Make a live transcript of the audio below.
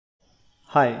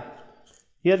Hi,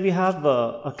 here we have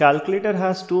a calculator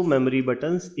has two memory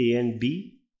buttons A and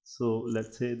B. So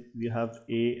let's say we have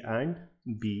A and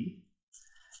B.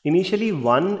 Initially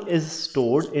 1 is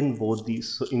stored in both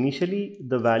these. So initially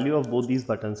the value of both these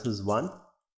buttons is 1.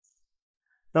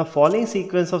 Now following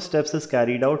sequence of steps is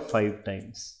carried out 5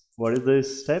 times. What is the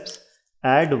steps?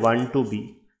 Add 1 to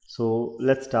B. So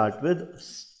let's start with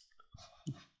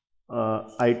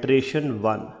iteration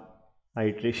 1.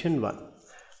 Iteration 1.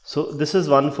 So this is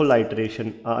one full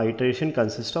iteration. Iteration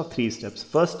consists of 3 steps.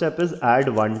 First step is add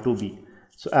 1 to B.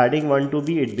 So adding 1 to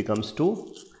B, it becomes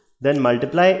 2. Then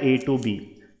multiply A to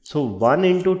B. So 1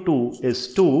 into 2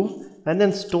 is 2, and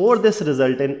then store this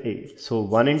result in A. So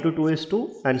 1 into 2 is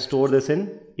 2 and store this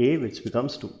in A, which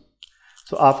becomes 2.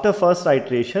 So after first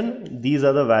iteration, these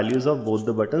are the values of both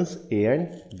the buttons A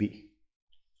and B.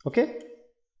 Okay.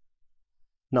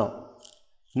 Now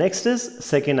next is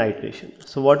second iteration.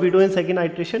 So what we do in second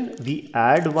iteration, we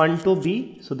add 1 to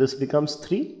B, so this becomes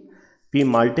 3. We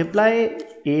multiply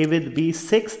A with B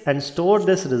 6 and store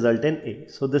this result in A.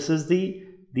 So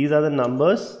these are the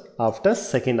numbers after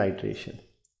second iteration.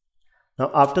 Now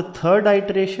after third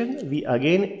iteration, we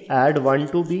again add 1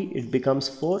 to B, it becomes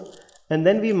 4, and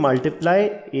then we multiply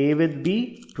A with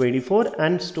B 24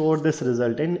 and store this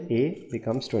result in A,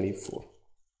 becomes 24.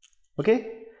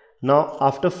 Okay. Now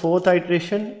after fourth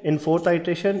iteration, in fourth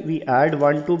iteration we add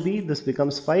 1 to B, this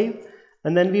becomes 5,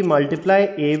 and then we multiply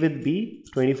A with B,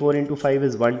 24 into 5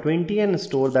 is 120, and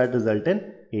store that result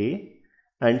in A.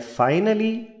 And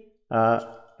finally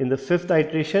in the fifth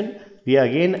iteration we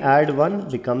again add 1,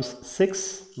 becomes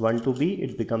 6, 1 to B,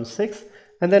 it becomes 6,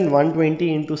 and then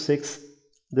 120 into 6,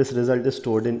 this result is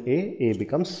stored in A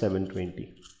becomes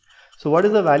 720. So what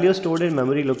is the value stored in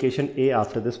memory location A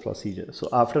after this procedure? So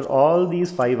after all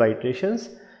these 5 iterations,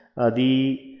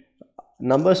 the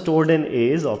number stored in A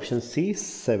is option C,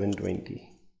 720.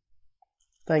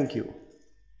 Thank you.